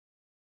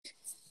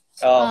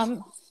Oh,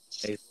 Um,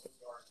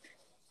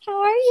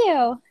 how are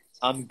you?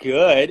 I'm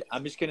good.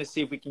 I'm just gonna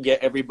see if we can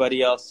get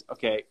everybody else.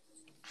 Okay,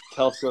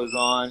 Kelso's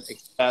on,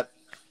 except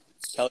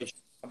Kelly's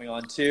coming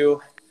on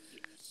too.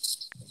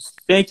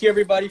 Thank you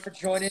everybody for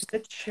joining the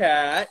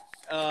chat.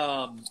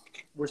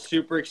 We're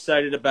super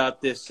excited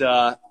about this.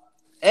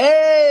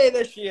 Hey,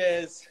 there she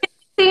is.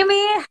 See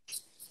me?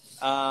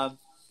 Um,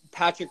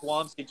 Patrick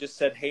Wamsey just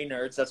said, "Hey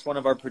nerds." That's one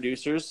of our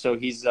producers, so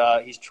he's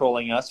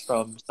trolling us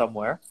from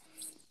somewhere.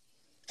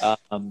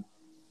 Um,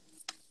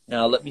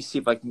 Now let me see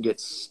if I can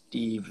get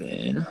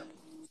Steven.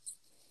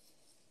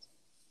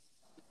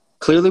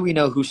 Clearly, we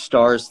know who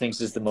Stars thinks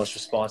is the most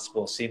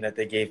responsible, seeing that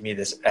they gave me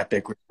this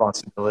epic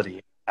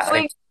responsibility.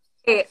 Doing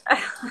great.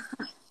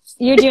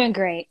 You're doing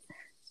great.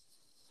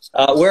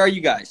 Where are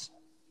you guys?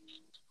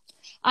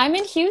 I'm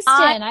in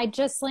Houston. I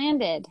just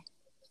landed.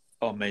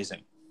 Oh,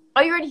 amazing.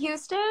 Oh, you're in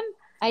Houston?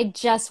 I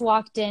just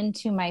walked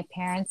into my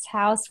parents'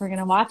 house. We're going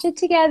to watch it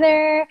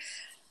together.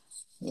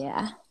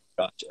 Yeah.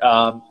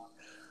 Gotcha.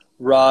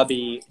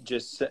 Robbie, do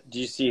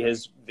you see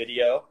his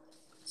video?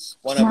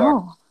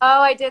 No.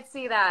 Oh, I did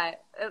see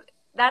that.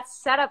 That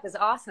setup is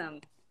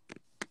awesome.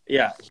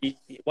 Yeah,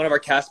 one of our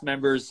cast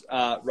members,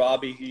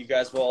 Robbie, who you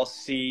guys will all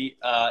see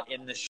in the